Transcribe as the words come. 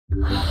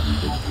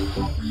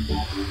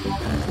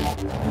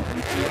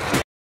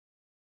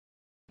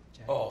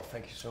Oh,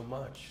 thank you so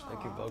much.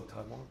 Thank you,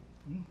 VogueTaiwan.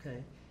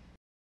 Okay.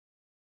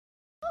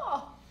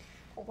 Oh,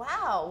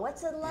 wow.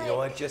 What's it like? You know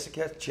what?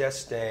 Jessica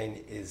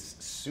Chastain is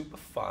super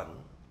fun.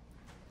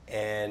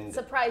 And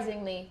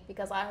surprisingly,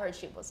 because I heard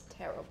she was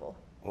terrible.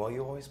 Well,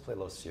 you always play a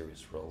lot of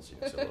serious roles, you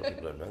know, so a lot of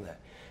people don't know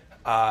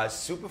that.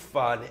 Super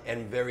fun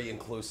and very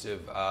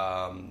inclusive.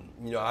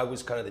 You know, I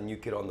was kind of the new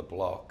kid on the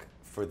block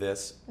for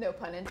this. No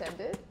pun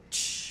intended.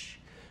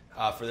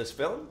 For this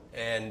film,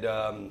 and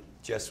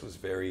Jess was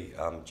very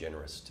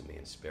generous to me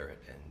in spirit,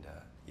 and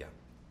yeah,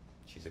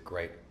 she's a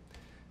great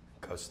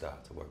co-star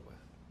to work with.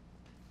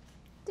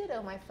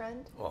 Ditto, my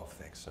friend. Well,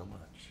 thanks so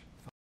much.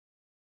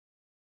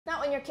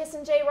 Not when you're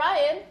kissing Jay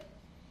Ryan.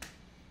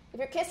 If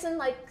you're kissing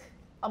like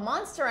a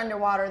monster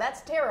underwater,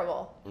 that's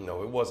terrible.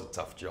 No, it was a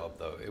tough job,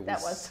 though.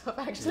 That was tough,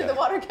 actually. Yeah. The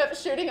water kept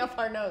shooting up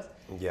our nose.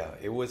 Yeah,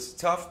 it was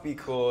tough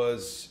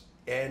because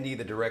Andy,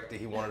 the director,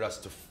 he wanted us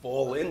to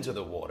fall into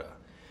the water,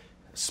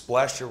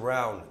 splash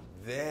around,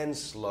 then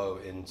slow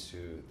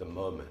into the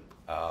moment.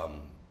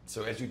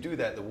 So as you do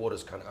that, the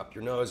water's kind of up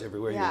your nose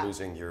everywhere. Yeah. You're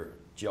losing your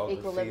geography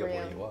equilibrium. Of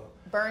where you are.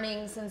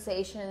 Burning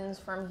sensations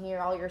from here.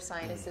 All your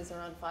sinuses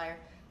are on fire.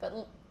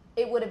 But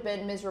it would have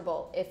been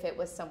miserable if it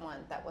was someone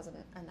that wasn't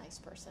a nice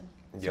person.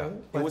 Yeah,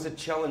 it was a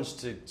challenge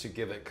to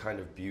give it kind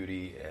of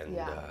beauty and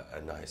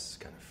a nice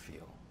kind of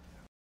feel.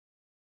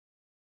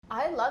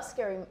 I love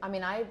scary. I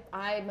mean,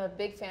 I'm a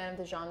big fan of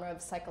the genre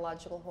of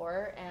psychological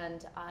horror,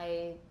 and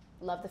I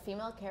love the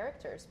female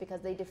characters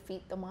because they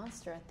defeat the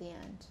monster at the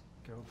end.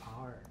 Girl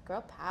power.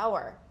 Girl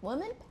power.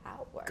 Woman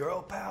power.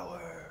 Girl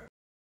power.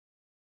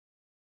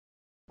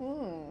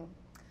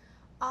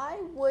 I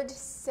would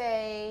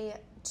say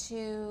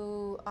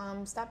to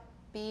stop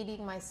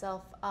beating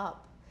myself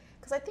up.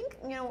 Because I think,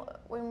 you know,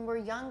 when we're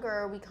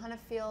younger, we kind of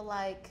feel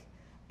like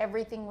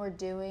everything we're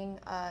doing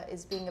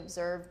is being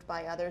observed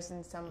by others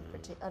in some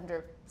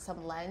under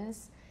some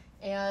lens.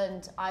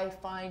 And I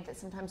find that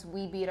sometimes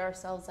we beat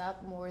ourselves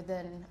up more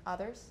than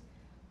others.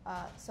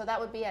 So that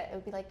would be it. It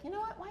would be like, you know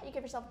what, why don't you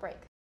give yourself a break?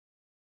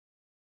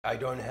 I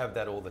don't have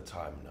that all the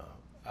time, no.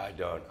 I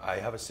don't. I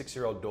have a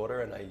 6-year-old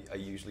daughter, and I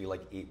usually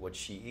like eat what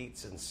she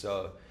eats, and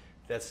so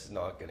that's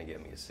not going to get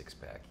me a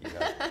six-pack, you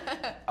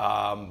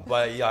know.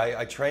 But yeah,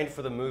 I trained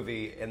for the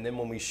movie, and then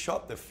when we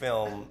shot the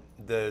film,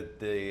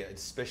 the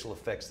special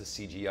effects, the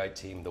CGI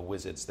team, the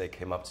wizards, they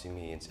came up to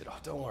me and said, "Oh,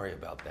 don't worry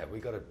about that. We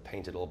got to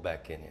paint it all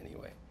back in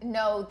anyway."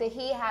 No,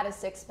 he had a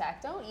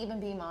six-pack. Don't even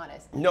be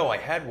modest. No, I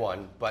had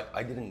one, but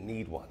I didn't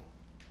need one.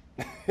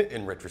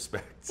 In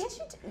retrospect. Yes,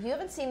 you do. You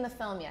haven't seen the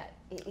film yet.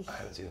 I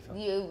haven't seen the film.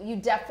 You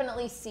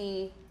definitely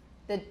see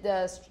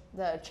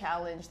the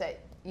challenge that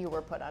you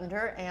were put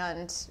under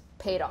and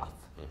paid off.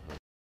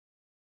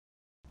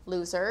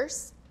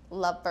 Losers,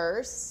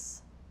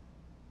 lovers,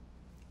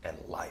 and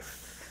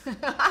life.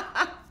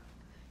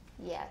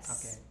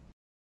 Yes.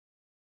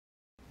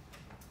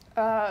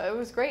 Okay. It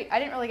was great. I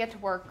didn't really get to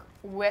work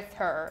with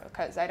her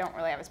because I don't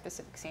really have a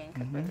specific scene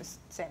because we're the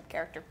same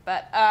character.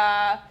 But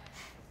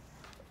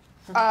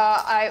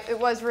it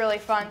was really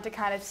fun to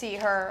kind of see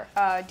her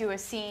do a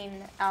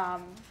scene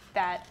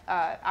that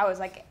I was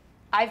like,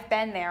 I've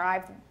been there.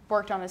 I've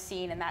worked on a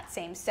scene in that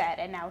same set,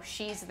 and now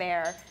she's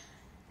there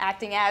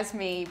acting as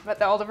me, but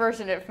the older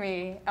version of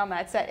me on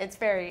that set. It's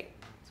very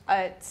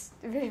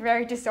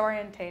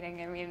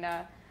disorientating. I mean,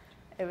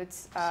 it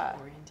was...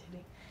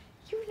 disorientating?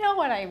 You know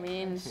what I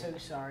mean. I'm so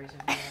sorry.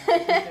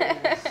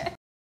 Sophia.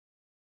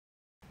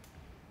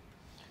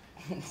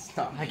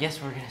 Stop. I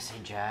guess we're going to say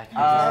Jack.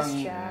 Yes,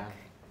 Jack.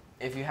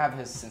 If you have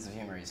his sense of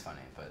humor, he's funny,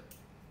 but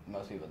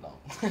most people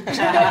don't.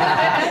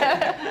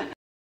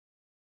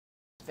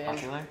 Finn.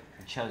 Popular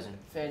or chosen?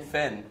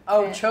 Finn.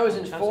 Oh, Finn.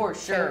 chosen for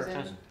sure.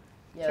 Chosen.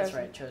 Yeah, that's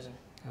right, chosen.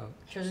 Oh.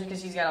 Chosen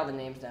because he's got all the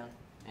names down.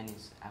 And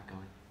he's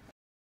outgoing.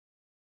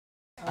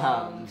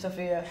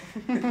 Sophia.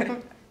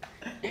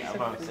 Yeah, I'm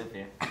going with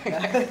Sophia.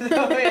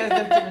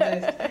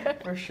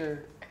 Sophia's for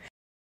sure.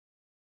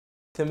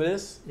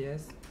 Timidus?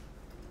 Yes.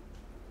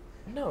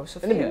 No,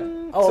 Sophia.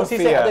 Oh,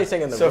 Sophia. They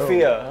saying in the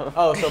Sophia. Room.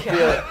 Oh,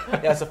 Sophia.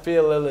 Yeah,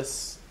 Sophia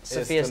Lillis.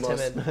 Sophia's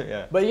timid.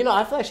 Yeah. But you know,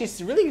 I feel like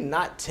she's really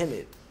not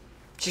timid.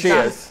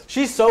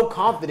 She's so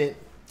confident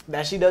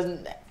that she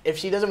doesn't. If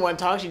she doesn't want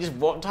to talk, she just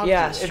won't talk to you.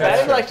 It's not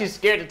even like she's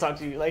scared to talk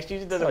to you. Like she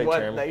just doesn't want.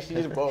 Jeremy. Like she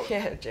just won't.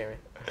 Yeah, Jeremy.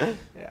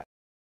 Yeah.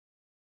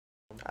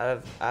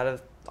 Out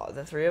of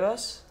the three of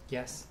us,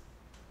 Yes.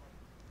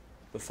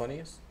 The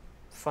funniest?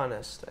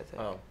 funnest, I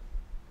think. Oh.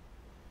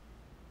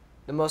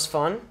 The most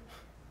fun?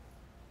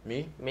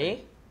 Me?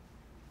 Me?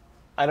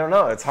 I don't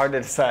know. It's hard to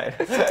decide.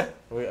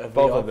 Both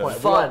of them.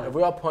 Fun. If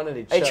we all point at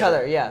each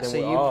other, yeah. then So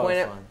we're you all point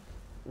at fun.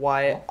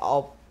 why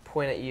I'll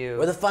point at you.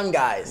 We're the fun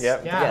guys.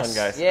 Yep, Yes. fun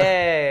guys.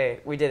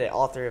 Yay! We did it,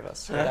 all three of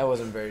us. That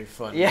wasn't very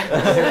fun. Yeah.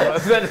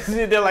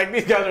 They're like,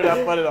 these guys are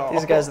not fun at all.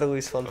 These guys are the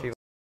least fun people.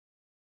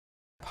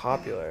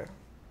 Popular.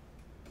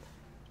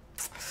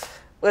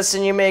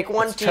 Listen, you make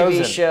one It's TV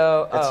chosen.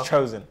 show. It's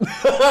chosen.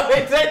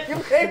 It said you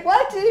make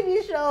one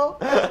TV show.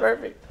 That's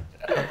perfect.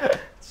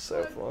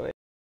 So funny.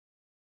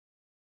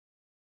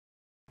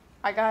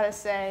 I gotta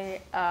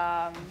say,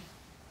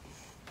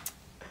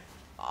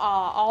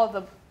 all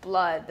the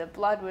blood. The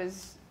blood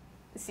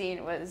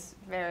scene was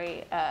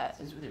very.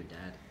 Scenes with your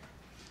dad.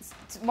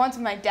 Ones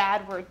with my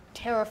dad were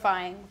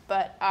terrifying,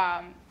 but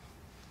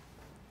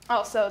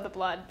also the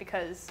blood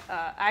because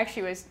I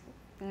actually was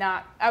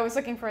not. I was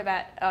looking forward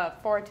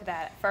to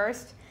that at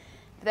first,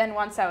 but then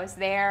once I was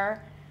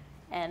there,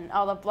 and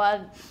all the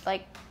blood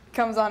like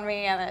comes on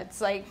me, and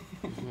it's like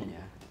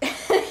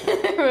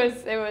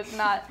it was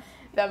not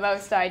the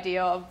most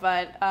ideal,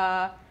 but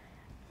I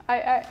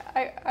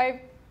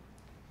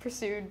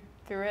pursued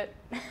through it.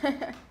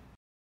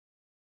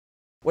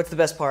 What's the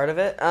best part of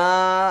it?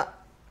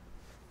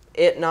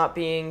 It not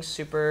being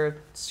super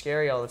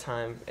scary all the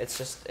time.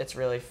 It's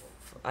really,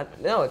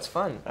 no, it's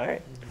fun. All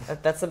right.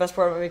 That's the best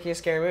part of making a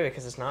scary movie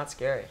because it's not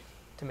scary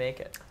to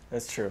make it.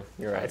 That's true.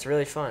 You're right. It's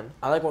really fun.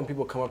 I like when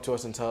people come up to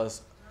us and tell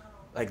us,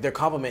 like, their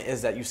compliment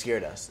is that you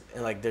scared us,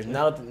 and like, there's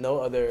no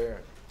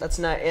other. That's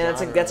not, and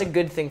that's a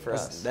good thing for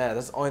us. Yeah,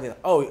 that's the only thing.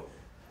 Oh,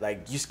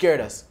 like you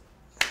scared us.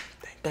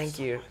 Thank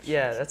you.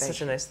 Yeah, that's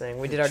such a nice thing.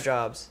 We did our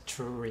jobs.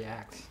 True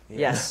react.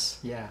 Yes.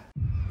 Yeah.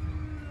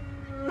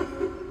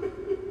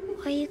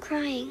 Why are you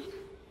crying?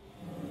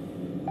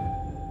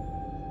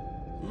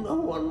 No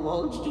one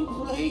wants to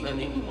play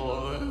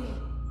anymore.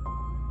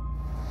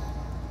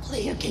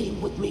 Play a game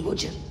with me,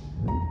 would you?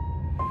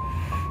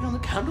 On the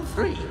count of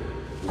 3.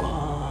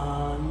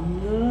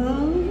 1,